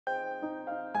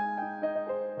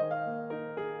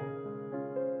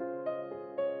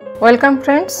Welcome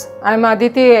friends, I am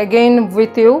Aditi again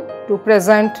with you to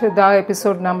present the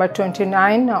episode number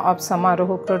 29 of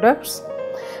Samaroho products.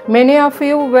 Many of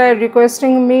you were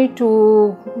requesting me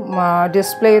to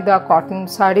display the cotton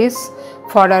sarees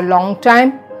for a long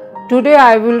time. Today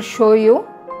I will show you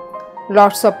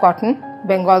lots of cotton,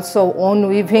 Bengal's own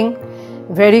weaving,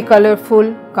 very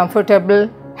colorful, comfortable,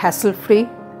 hassle-free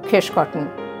KHESH cotton.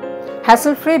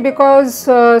 Hassle-free because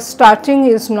starching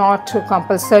is not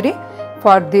compulsory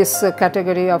for this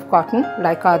category of cotton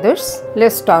like others.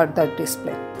 Let's start the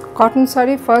display. Cotton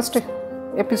saree, first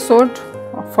episode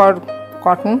for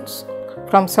cottons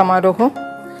from Samaroho.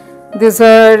 These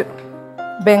are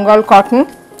Bengal cotton.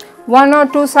 One or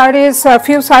two sarees, a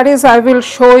few sarees I will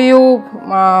show you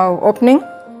opening,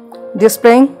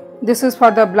 displaying. This is for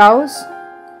the blouse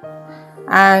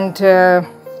and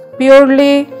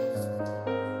purely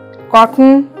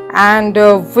cotton and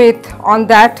with on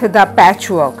that the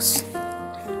patchworks.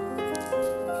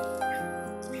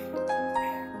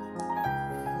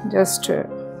 Just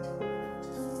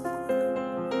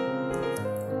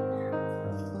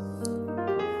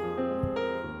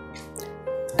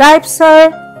types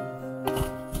are,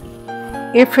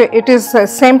 if it is the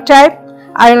same type,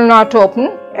 I will not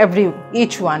open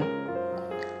each one.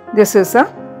 This is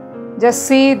just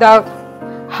see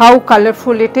how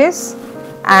colorful it is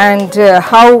and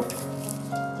how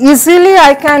easily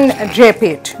I can drape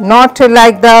it, not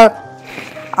like the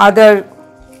other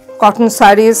cotton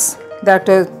sarees that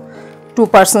two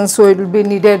persons will be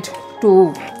needed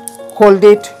to hold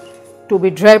it, to be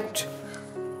draped.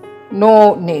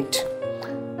 No need.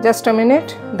 Just a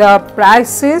minute. The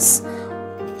price is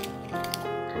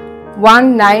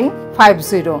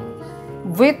 1950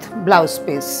 with blouse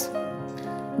piece.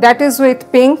 That is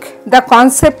with pink. The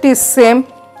concept is same.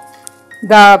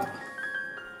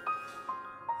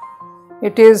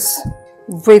 It is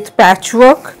with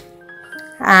patchwork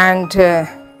and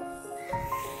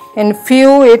in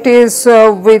few it is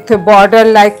with border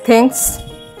like things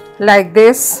like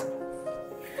this.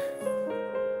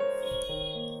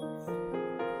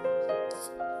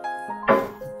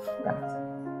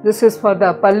 This is for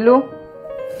the pallu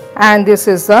and this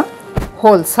is the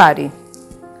whole saree,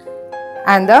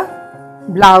 and the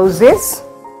blouse is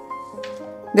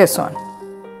this one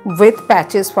with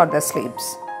patches for the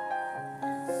sleeves.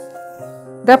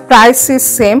 The price is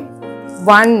same,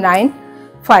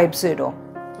 1950.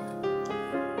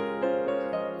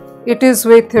 It is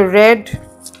with red,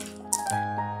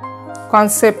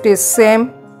 concept is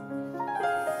same.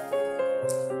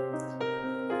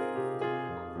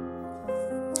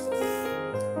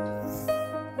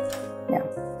 Yeah,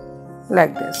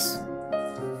 like this.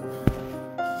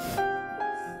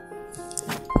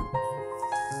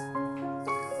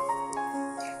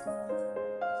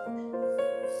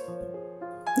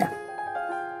 Yeah.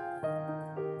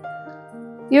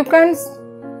 You can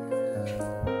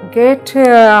get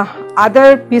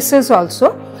other pieces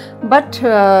also, but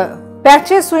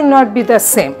patches will not be the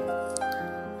same.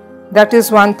 That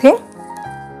is one thing,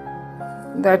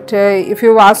 that if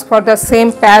you ask for the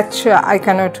same patch I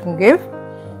cannot give.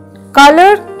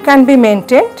 Color can be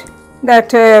maintained,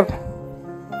 that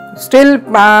still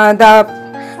the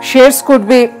shades could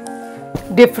be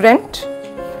different,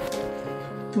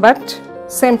 but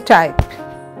same type.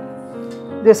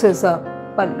 This is a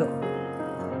pallu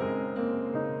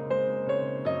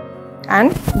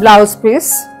and blouse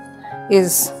piece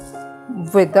is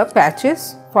with the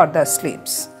patches for the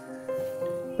sleeves.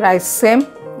 Price same,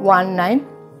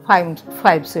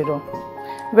 1950.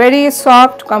 Very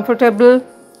soft, comfortable,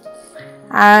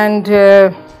 and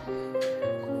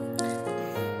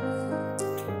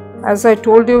as I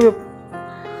told you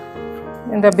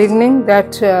in the beginning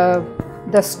that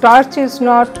the starch is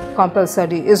not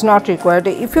compulsory, is not required.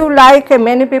 If you like,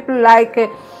 many people like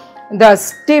the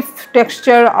stiff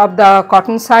texture of the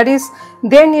cotton sarees,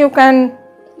 then you can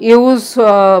use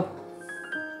the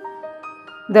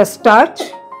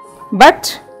starch,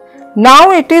 but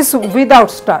now it is without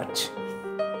starch.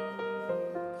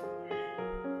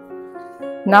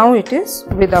 Now it is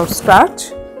without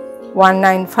starch,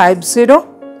 1950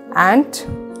 and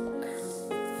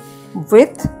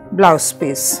with blouse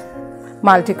piece,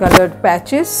 multicolored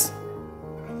patches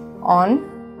on,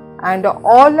 and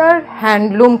all are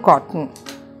handloom cotton,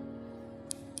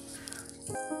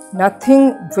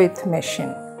 nothing with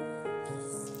machine,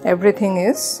 everything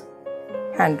is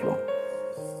handloom.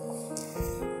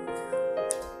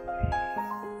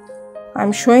 I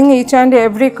am showing each and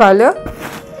every color.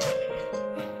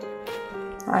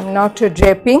 I am not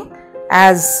draping,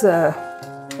 as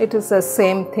it is the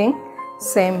same thing,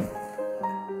 so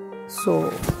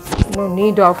no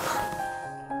need of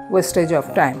wastage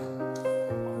of time.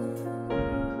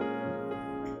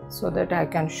 so that I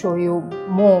can show you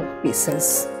more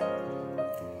pieces.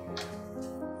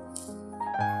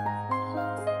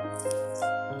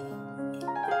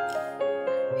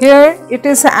 Here it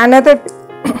is another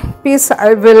piece.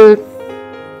 I will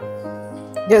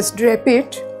just drape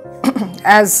it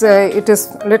as it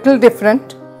is little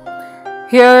different.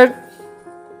 Here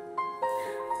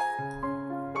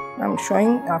I am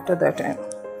showing, after that I am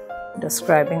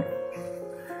describing.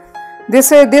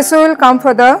 This will come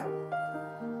for the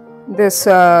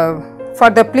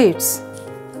pleats.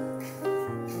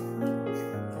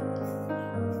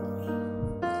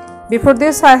 Before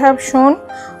this I have shown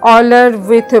collar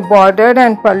with border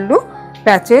and pallu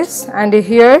patches, and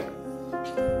here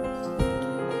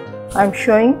I am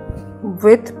showing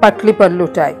with patli pallu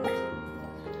type.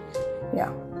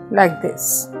 Yeah, like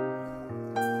this.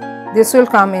 This will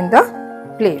come in the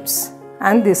pleats,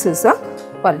 and this is a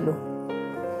pallu.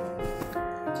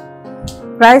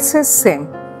 Price is same,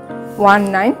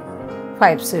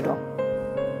 1950.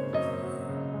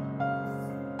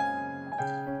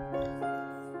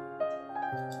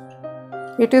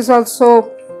 It is also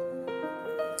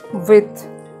with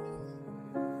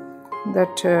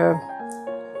that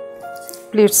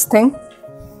pleats thing,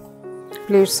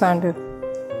 pleats and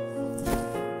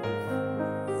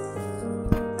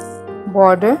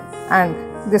border, and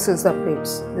this is the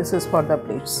pleats. This is for the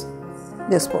pleats,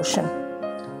 this portion.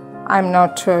 I am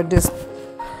not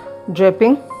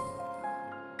draping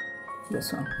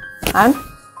this one, and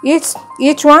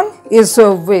each one is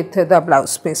with the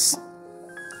blouse piece.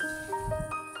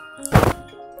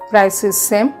 Price is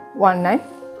same,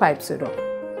 1950.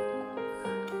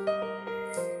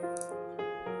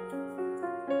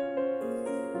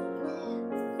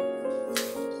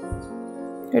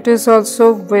 It is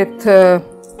also with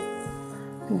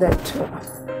that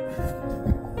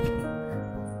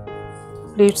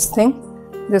pleats thing.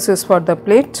 This is for the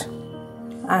plait,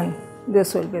 and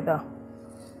this will be the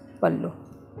pallu.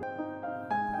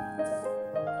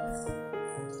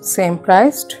 Same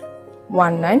priced,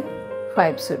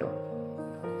 1950.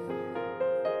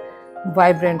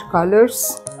 Vibrant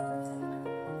colors.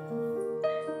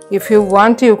 If you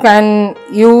want, you can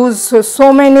use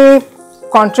so many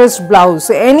contrast blouse.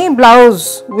 Any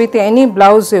blouse, with any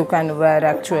blouse you can wear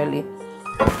actually.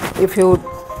 If you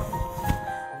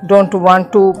don't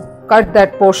want to cut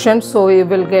that portion, so you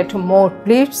will get more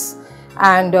pleats,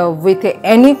 and with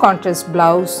any contrast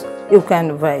blouse you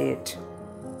can wear it.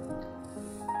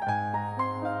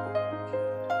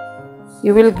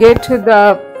 You will get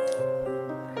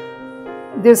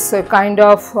this kind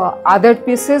of other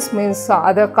pieces, means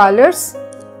other colors,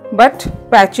 but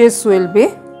patches will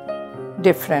be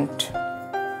different.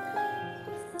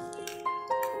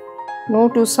 No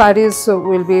two sarees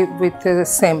will be with the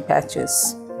same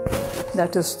patches.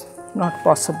 That is not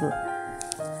possible.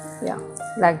 Yeah,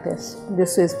 like this.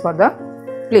 This is for the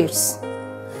pleats.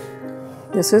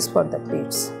 This is for the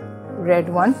pleats. Red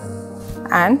one,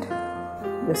 and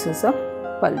this is a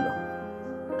pallu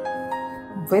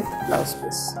with blouse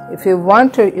piece. If you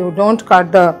want to, you don't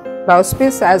cut the blouse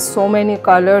piece, as so many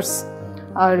colors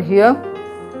are here,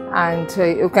 and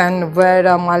you can wear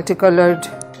a multicolored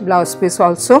blouse piece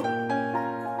also.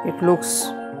 It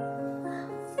looks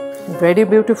very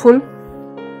beautiful.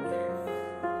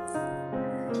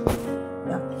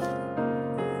 Yeah,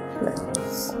 like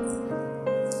this.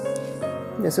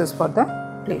 This is for the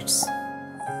pleats,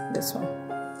 this one,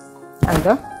 and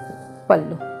the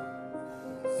pallu,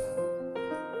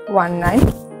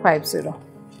 1950.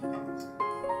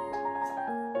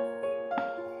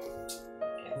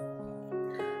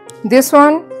 This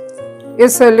one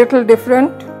is a little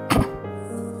different.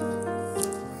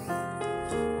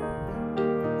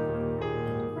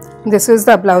 This is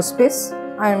the blouse piece.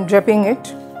 I am draping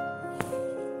it.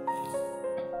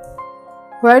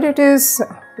 Where it is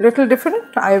little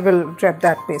different, I will drape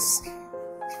that piece.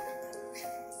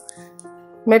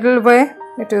 Middle way,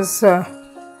 it is a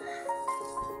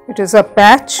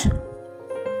patch,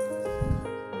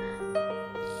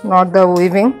 not the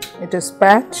weaving. It is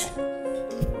patch,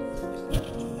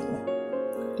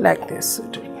 like this.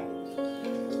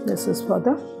 This is for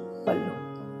the pallu.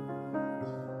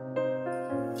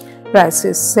 Price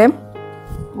is same,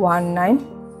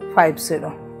 1950.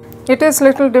 It is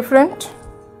little different.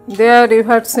 There you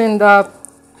have seen the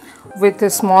with the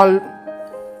small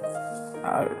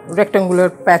rectangular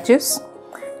patches.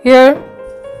 Here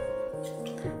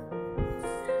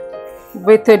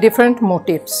with different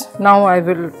motifs. Now I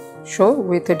will show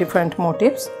with different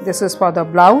motifs. This is for the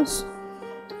blouse,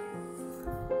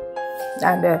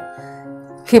 and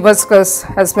hibiscus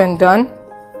has been done.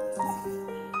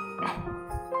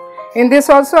 In this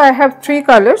also I have 3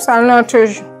 colors. I will not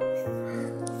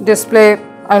display,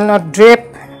 I will not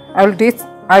drape, I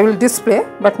will display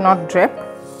but not drape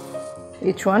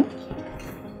each one.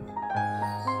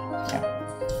 Yeah.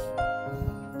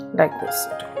 Like this.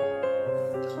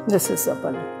 This is the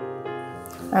pallu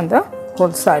and the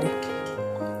whole saree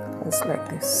is like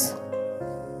this.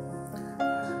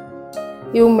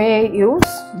 You may use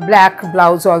black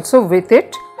blouse also with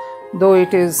it, though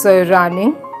it is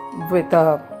running with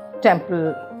a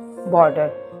temple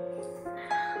border.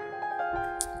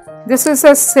 This is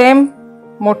the same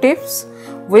motifs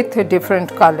with a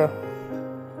different color.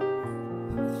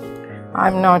 I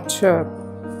am not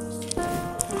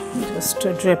just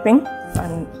dripping,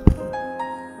 and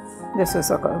this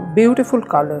is a beautiful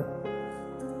color,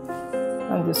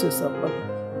 and this is a color.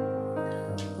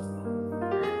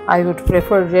 I would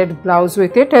prefer red blouse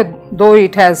with it, though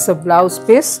it has a blouse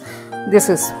piece. This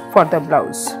is for the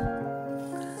blouse.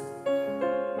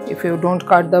 If you don't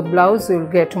cut the blouse, you will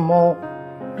get more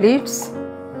pleats.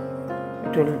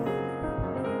 It will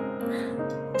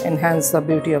enhance the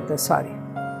beauty of the saree.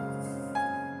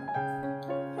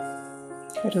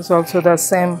 It is also the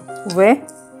same way,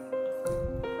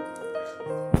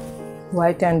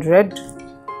 white and red.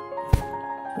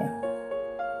 Yeah.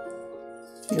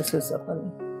 This is the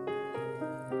pallu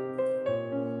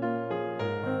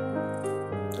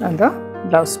and the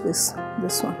blouse piece,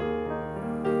 this one.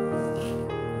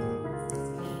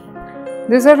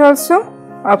 These are also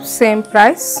of same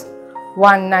price,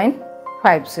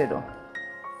 1950.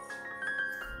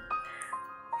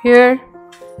 Here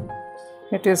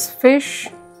it is fish.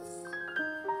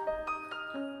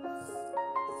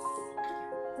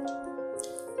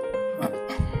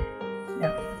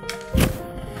 Yeah.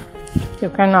 You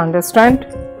can understand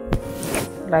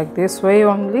like this way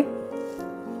only.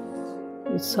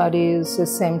 This saree is the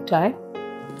same type,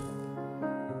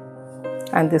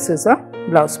 and this is a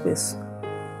blouse piece,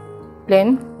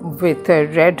 plain with a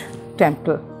red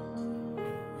temple.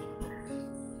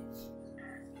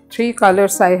 3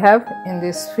 colors I have in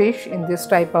this fish, in this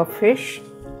type of fish: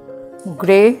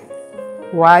 grey,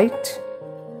 white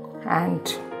and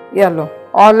yellow.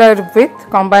 All are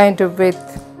combined with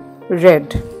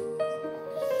red.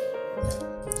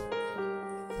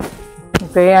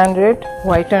 Grey and red,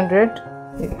 white and red,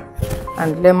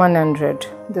 and lemon and red.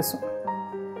 This one.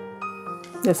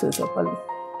 This is a pallu.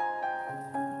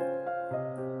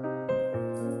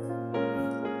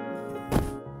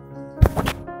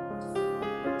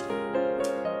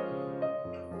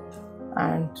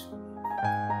 And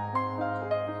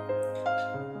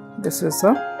this is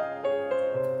a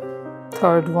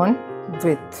third one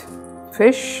with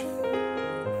fish.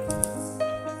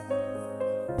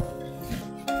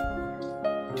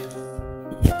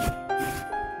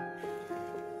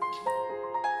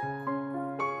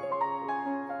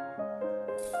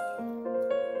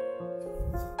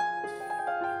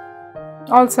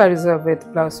 All sarees are with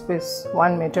blouse piece,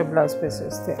 1 meter blouse piece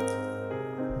is there.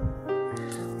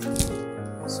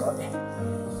 Sorry.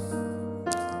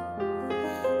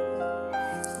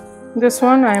 This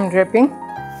one I am draping.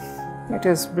 It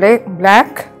is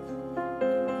black.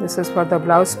 This is for the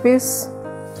blouse piece.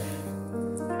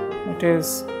 It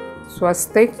is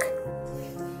swastik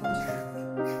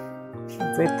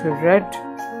with red.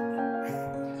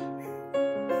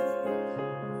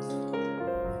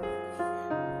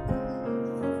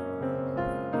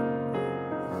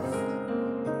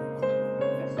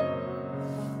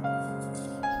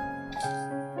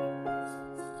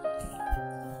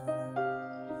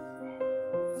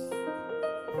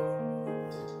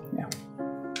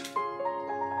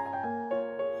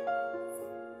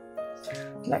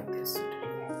 Like this.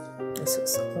 This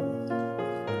is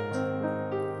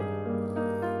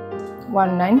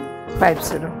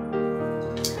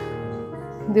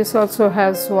 1950. This also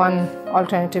has one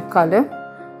alternative color,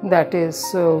 that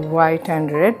is white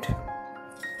and red.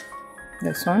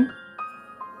 This one.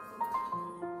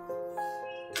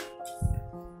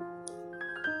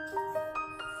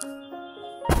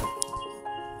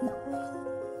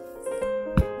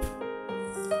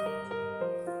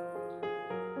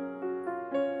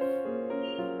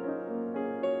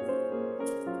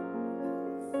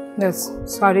 Yes,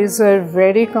 sarees are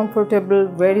very comfortable,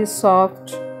 very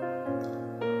soft,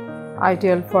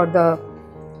 ideal for the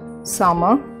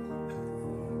summer.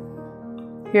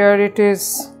 Here it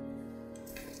is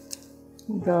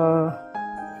the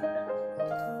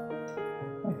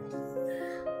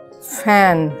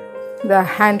fan, the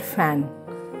hand fan.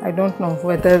 I don't know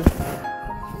whether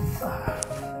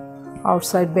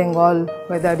outside Bengal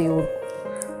whether you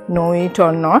know it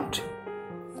or not.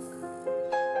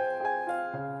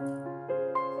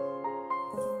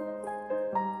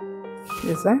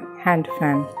 Is a hand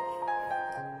fan.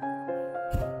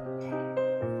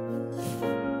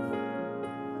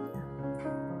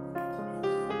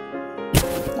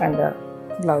 and the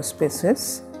blouse piece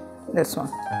is this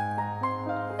one.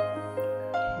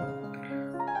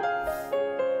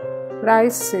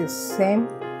 Price is same.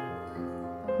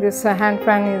 This hand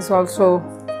fan is also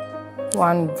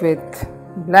one with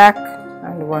black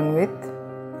and one with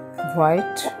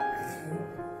white.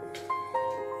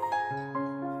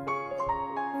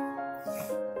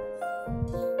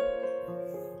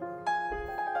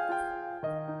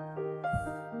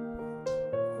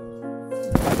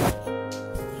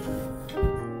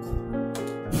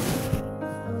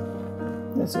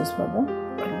 This is for the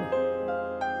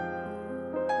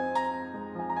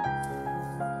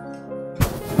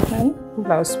and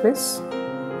blouse piece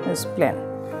is plain.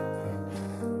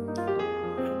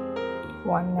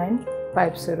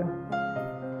 1950.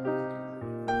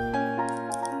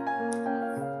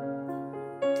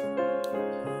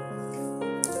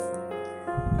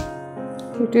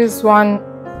 It is one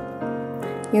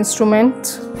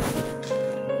instrument,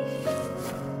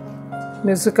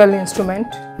 musical instrument.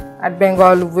 At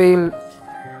Bengal,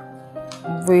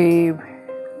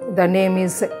 the name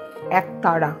is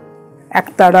Ektara.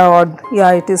 Ektara, or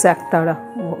yeah, it is Ektara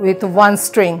with one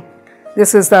string.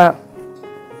 This is the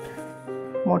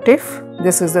motif.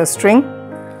 This is the string.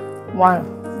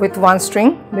 With one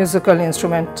string, musical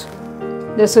instrument.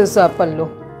 This is a pallu.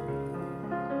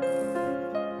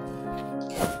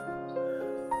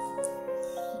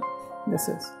 This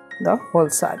is the whole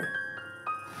saree.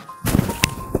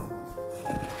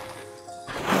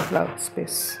 Blouse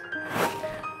piece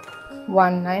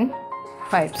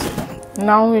 1950.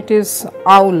 Now it is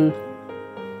owl.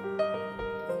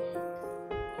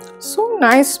 So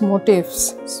nice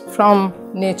motifs from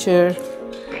nature.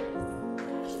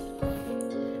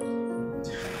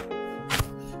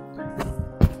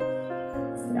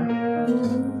 Yeah.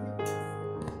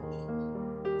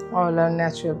 All are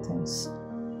natural things.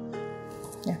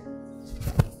 Yeah.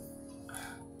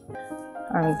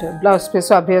 And blouse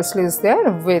piece obviously is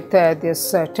there with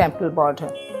this temple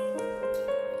border.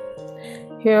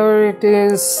 Here it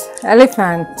is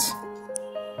elephant.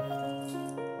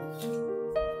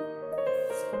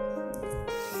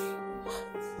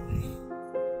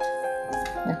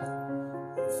 Yeah.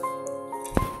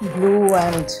 Blue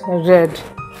and red,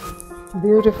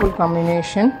 beautiful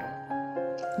combination.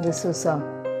 This is a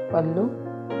pallu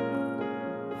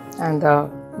and the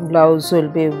blouse will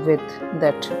be with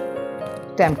that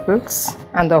temples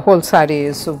and the whole saree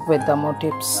is with the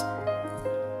motifs.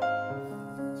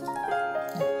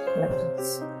 Like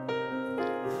this.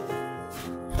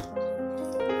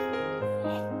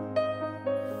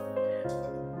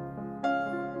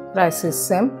 Price is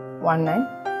same,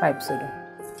 1950.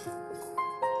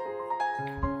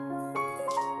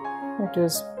 It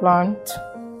is plant,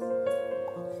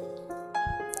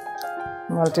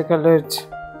 multicolored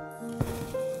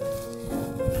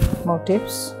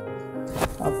motifs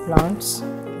of plants.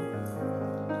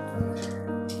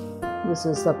 This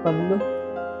is the pallu.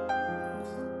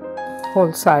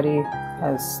 Whole saree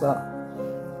has the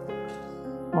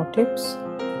motifs.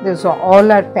 These are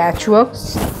all are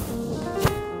patchworks,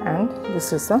 and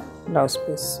this is the blouse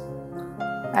piece.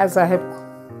 As I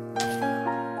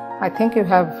think you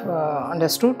have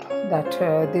understood that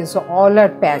these are all are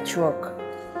patchwork.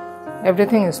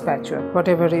 Everything is patchwork.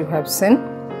 Whatever you have seen,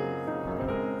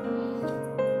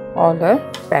 all are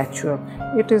patchwork.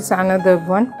 It is another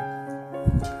one.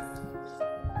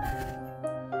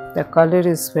 The color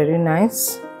is very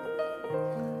nice.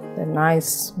 The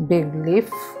nice big leaf,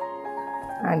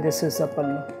 and this is a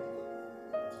pallu.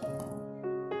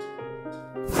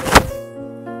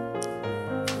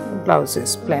 Blouse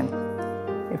is plain.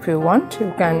 If you want,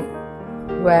 you can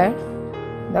wear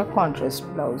the contrast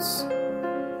blouse.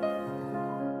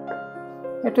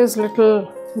 It is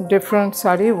little different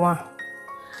saree.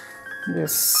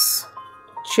 This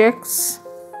checks.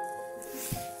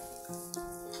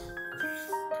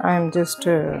 I am just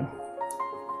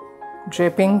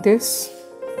draping this.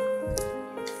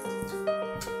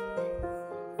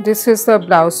 This is the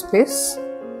blouse piece.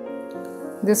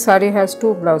 This saree has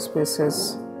two blouse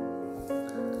pieces.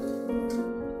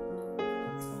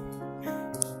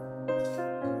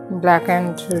 Black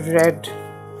and red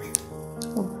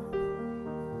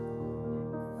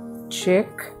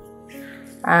check,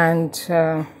 and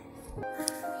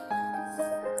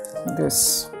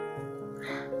this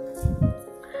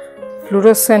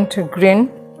fluorescent green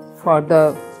for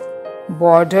the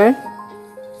border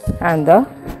and the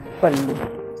pallu.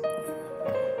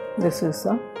 This is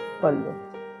the pallu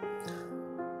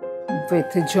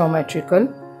with geometrical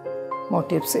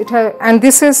motifs. And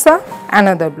this is the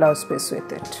another blouse piece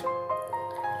with it.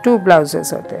 Two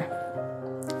blouses are there.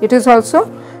 It is also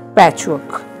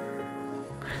patchwork.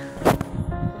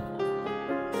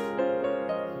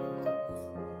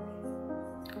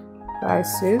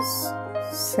 Price is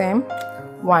same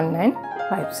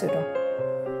 1950.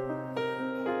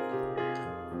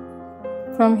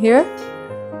 From here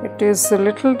it is a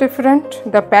little different.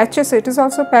 The patches, it is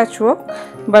also patchwork,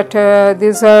 but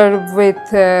these are with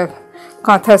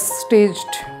kantha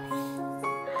stitched,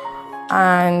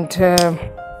 and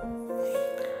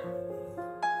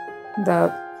the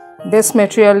base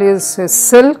material is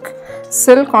silk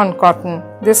on cotton.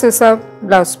 This is a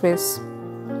blouse piece.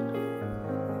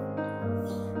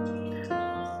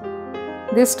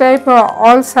 This type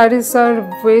all sarees are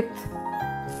with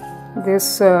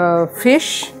this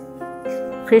fish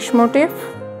motif,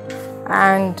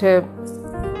 and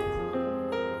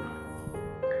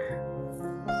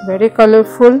very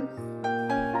colorful.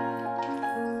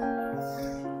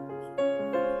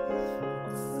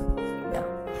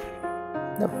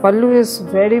 The pallu is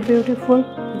very beautiful.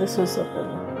 This is the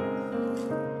pallu.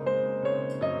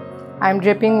 I am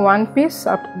draping one piece,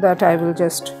 after that I will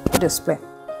just display.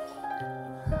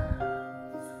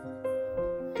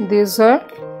 These are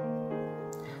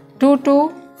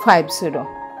 2250.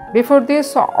 Before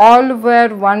this all were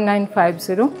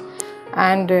 1950,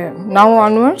 and now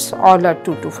onwards all are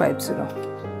 2250.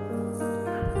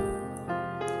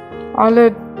 All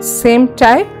are same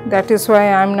type, that is why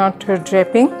I am not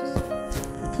draping,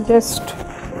 just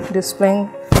displaying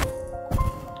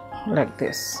like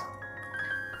this.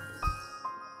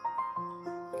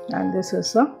 And this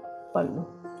is a pallu.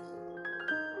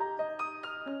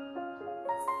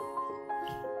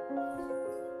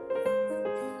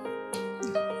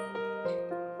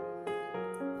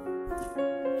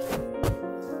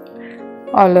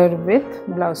 All are with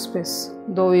blouse piece,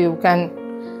 though you can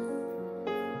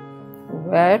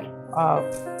wear a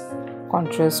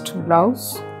contrast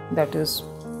blouse, that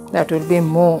will be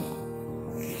more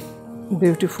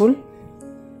beautiful.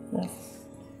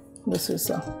 This is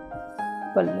a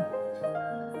pallu.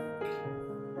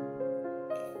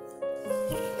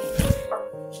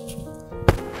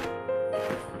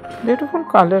 Beautiful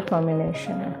color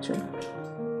combination actually.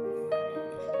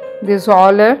 These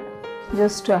all are,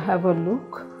 just have a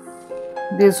look,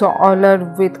 these all are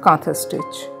with kantha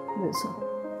stitch.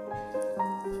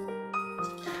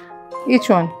 Each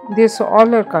one, these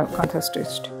all are kantha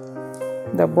stitched.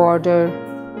 The border,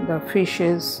 the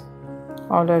fishes,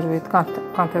 all are with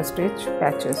kantha stitch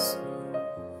patches.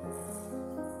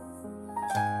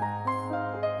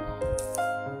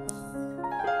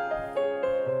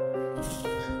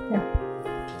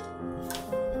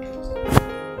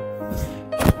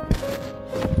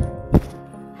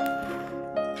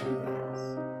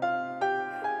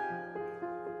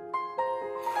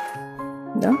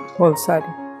 The whole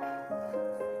saree.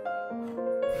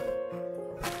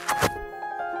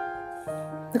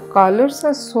 The colors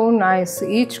are so nice,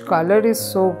 each color is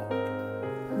so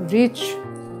rich.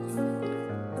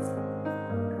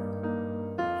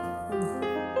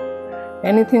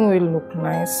 Anything will look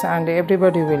nice and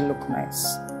everybody will look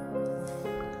nice.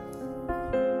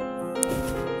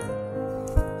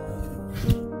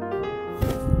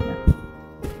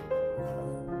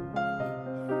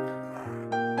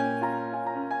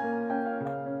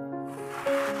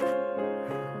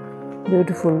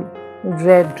 Beautiful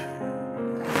red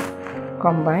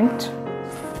combined.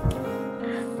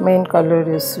 Main color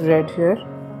is red here,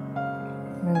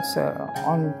 means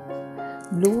on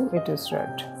blue it is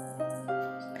red.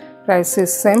 Price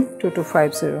is same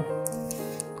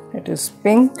 2250. It is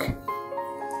pink.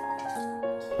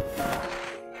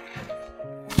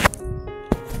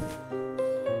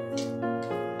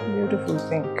 Beautiful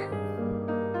pink.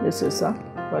 This is a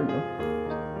pallu.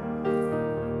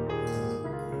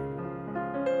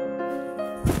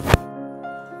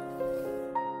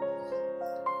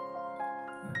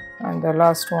 And the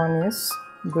last one is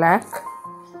black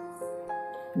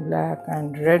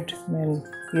and red and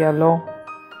yellow.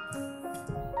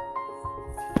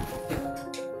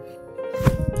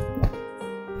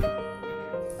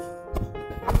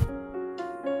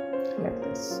 Like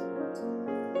this.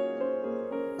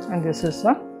 And this is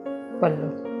a pallu.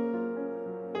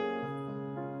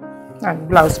 And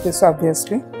blouse piece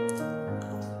obviously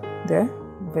there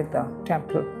with the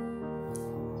temple.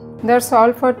 That's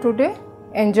all for today.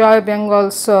 Enjoy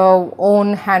Bengal's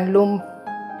own handloom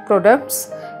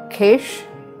products, KHESH,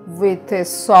 with a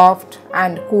soft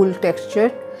and cool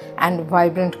texture and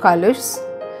vibrant colors.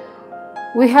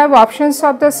 We have options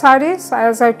of the sarees,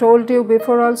 as I told you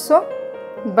before also,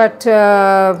 but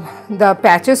the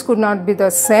patches could not be the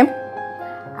same,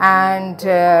 and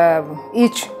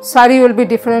each saree will be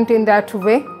different in that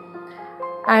way.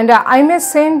 And I may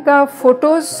send the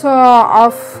photos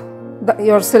of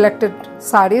your selected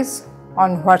sarees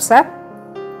on WhatsApp.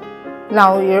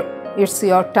 Now it's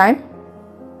your time.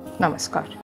 Namaskar.